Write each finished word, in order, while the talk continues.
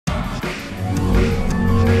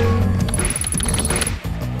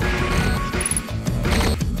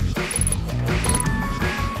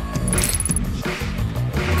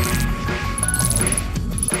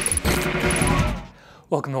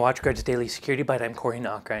Welcome to WatchGuard's Daily Security Byte. I'm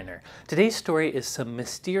Nachreiner. Today's story is some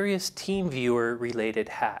mysterious TeamViewer related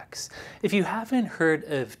hacks. If you haven't heard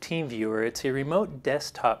of TeamViewer, it's a remote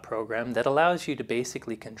desktop program that allows you to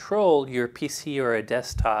basically control your PC or a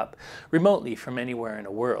desktop remotely from anywhere in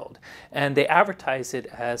the world. And they advertise it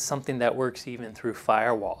as something that works even through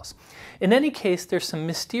firewalls. In any case, there's some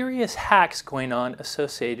mysterious hacks going on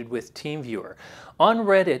associated with TeamViewer. On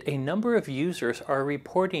Reddit, a number of users are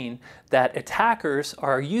reporting that attackers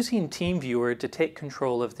are using TeamViewer to take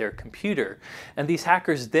control of their computer. And these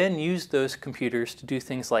hackers then use those computers to do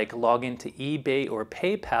things like log into eBay or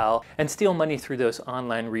PayPal and steal money through those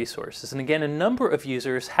online resources. And again, a number of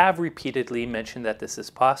users have repeatedly mentioned that this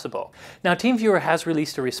is possible. Now, TeamViewer has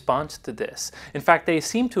released a response to this. In fact, they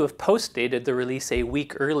seem to have post-dated the release a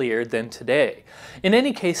week earlier than today. In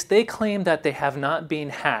any case, they claim that they have not been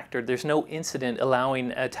hacked or there's no incident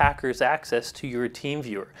allowing attackers access to your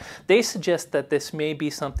TeamViewer. They suggest that this may be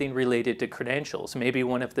something related to credentials. Maybe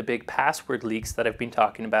one of the big password leaks that I've been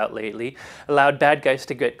talking about lately allowed bad guys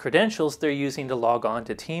to get credentials they're using to log on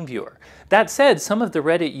to TeamViewer. That said, some of the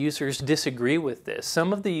Reddit users disagree with this.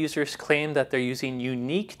 Some of the users claim that they're using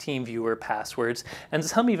unique TeamViewer passwords, and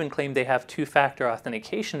some even claim they have two-factor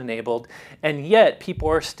authentication enabled, and yet people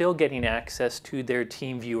are still getting access to their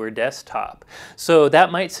TeamViewer desktop. So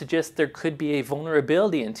that might suggest there could be a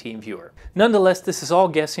vulnerability in TeamViewer. Nonetheless, this is all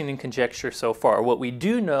guessing and conjecture so far. What we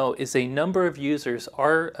do know is a number of users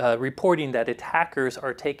are reporting that attackers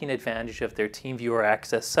are taking advantage of their TeamViewer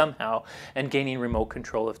access somehow and gaining remote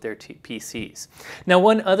control of their PCs. Now,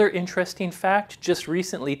 one other interesting fact, just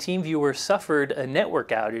recently TeamViewer suffered a network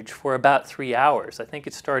outage for about 3 hours. I think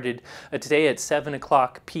it started today at 7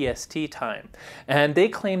 o'clock PST time. And they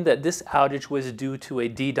claimed that this outage was due to a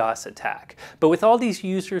DDoS attack. But with all these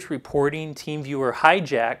users reporting TeamViewer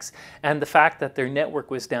hijacks and the fact that their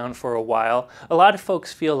network was down for a while, a lot of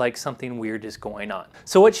folks feel like something weird is going on.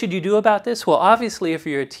 So what should you do about this? Well, obviously, if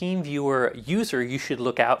you're a TeamViewer user, you should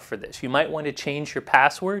look out for this. You might want to change your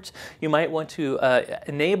passwords. You might want to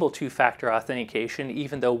enable two-factor authentication,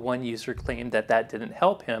 even though one user claimed that that didn't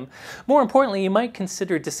help him. More importantly, you might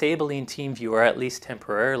consider disabling TeamViewer, at least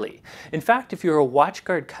temporarily. In fact, if you're a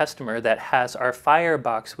WatchGuard customer that has our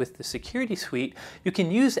Firebox with the security suite, you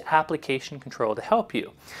can use application control to help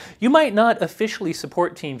you. You might not officially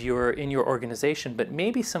support TeamViewer in your organization, but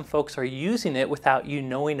maybe some folks are using it without you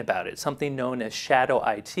knowing about it, something known as shadow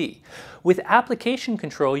IT. With application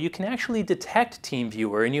control, you can actually detect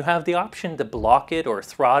TeamViewer, and you have the option to block it or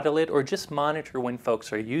throttle it or just monitor when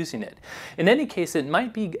folks are using it. In any case, it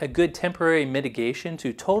might be a good temporary mitigation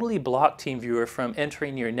to totally block TeamViewer from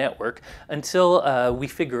entering your network until we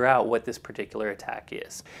figure out what this particular attack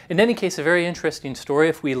is. In any case, a very interesting story.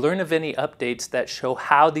 If we learn of any updates that show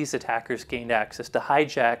how these attackers gained access to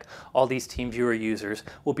hijack all these TeamViewer users,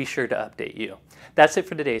 we'll be sure to update you. That's it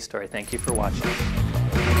for today's story. Thank you for watching.